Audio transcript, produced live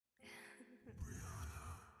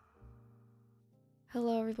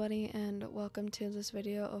Hello everybody, and welcome to this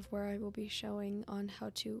video of where I will be showing on how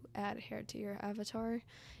to add hair to your avatar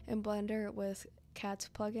in Blender with Cat's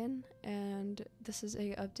plugin. And this is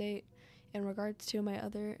a update in regards to my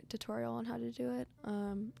other tutorial on how to do it.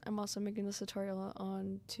 I'm also making this tutorial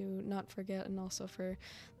on to not forget, and also for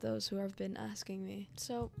those who have been asking me.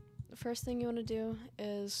 So the first thing you want to do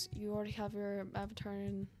is you already have your avatar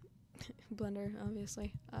in Blender,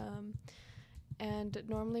 obviously. And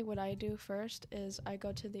normally what I do first is I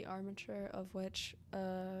go to the armature of which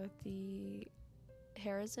the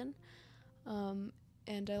hair is in,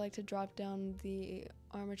 and I like to drop down the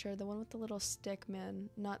armature, the one with the little stick man,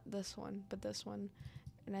 not this one, but this one,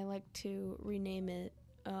 and I like to rename it,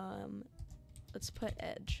 let's put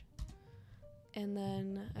edge. And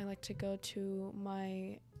then I like to go to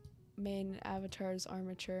my main avatar's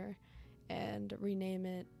armature and rename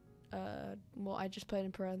it, well, I just put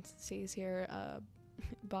in parentheses here,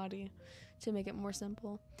 body, to make it more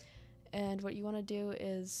simple. And what you want to do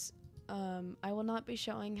is, I will not be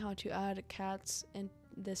showing how to add cats in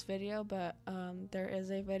this video, but there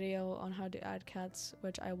is a video on how to add cats,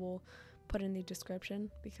 which I will put in the description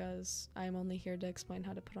because I'm only here to explain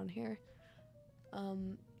how to put on hair.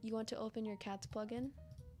 You want to open your cats plugin.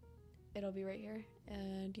 It'll be right here,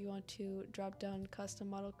 and you want to drop down custom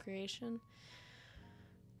model creation.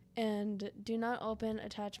 And do not open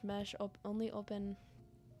attach mesh, only open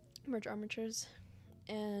merge armatures.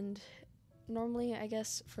 And normally, I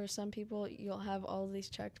guess for some people you'll have all of these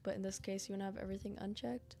checked, but in this case you want to have everything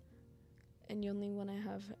unchecked, and you only want to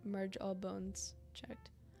have merge all bones checked.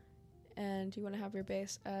 And you want to have your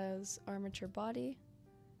base as armature body,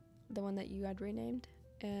 the one that you had renamed,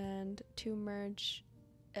 and to merge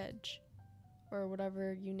edge, or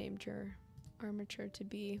whatever you named your armature to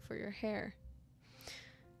be for your hair.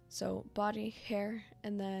 So body, hair,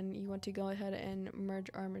 and then you want to go ahead and merge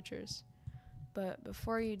armatures. But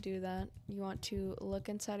before you do that, you want to look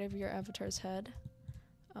inside of your avatar's head.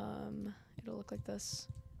 It'll look like this.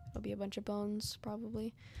 It'll be a bunch of bones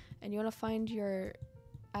probably. And you want to find your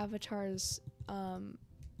avatar's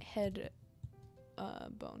head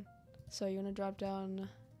bone. So you want to drop down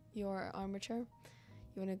your armature.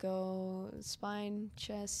 You want to go spine,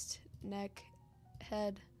 chest, neck,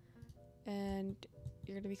 head, and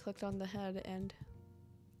you're going to be clicked on the head, and,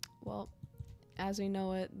 well, as we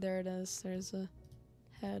know it, there it is. There's a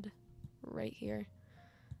head right here.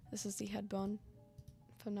 This is the head bone,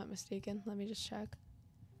 if I'm not mistaken. Let me just check.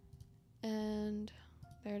 And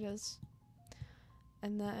there it is.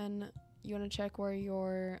 And then you want to check where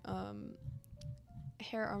your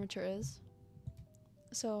hair armature is.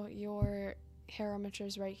 So your hair armature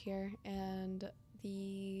is right here, and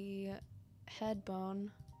the head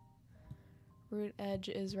bone root edge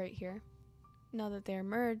is right here. Now that they're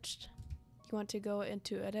merged, you want to go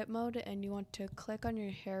into edit mode, and you want to click on your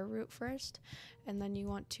hair root first, and then you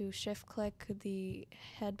want to shift click the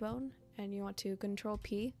head bone, and you want to control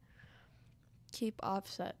P, keep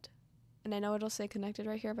offset. And I know it'll say connected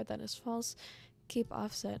right here, but that is false. Keep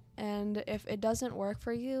offset. And if it doesn't work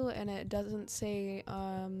for you and it doesn't say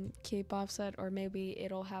keep offset, or maybe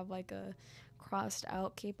it'll have like a crossed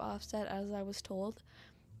out keep offset as I was told,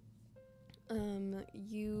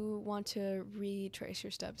 you want to retrace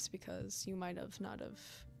your steps because you might have not have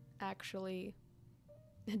actually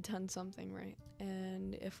done something right.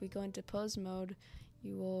 And if we go into pose mode,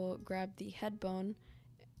 you will grab the head bone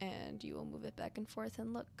and you will move it back and forth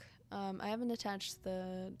and look. I haven't attached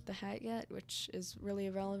the hat yet, which is really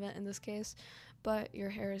irrelevant in this case, but your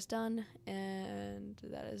hair is done, and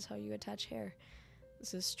that is how you attach hair.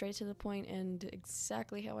 This is straight to the point and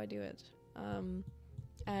exactly how I do it.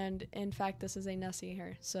 And in fact, this is a Nessie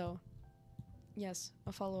hair, so yes,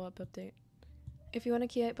 a follow-up update. If you want to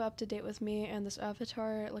keep up to date with me and this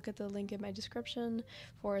avatar, look at the link in my description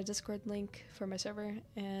for a Discord link for my server,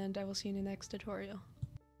 and I will see you in the next tutorial.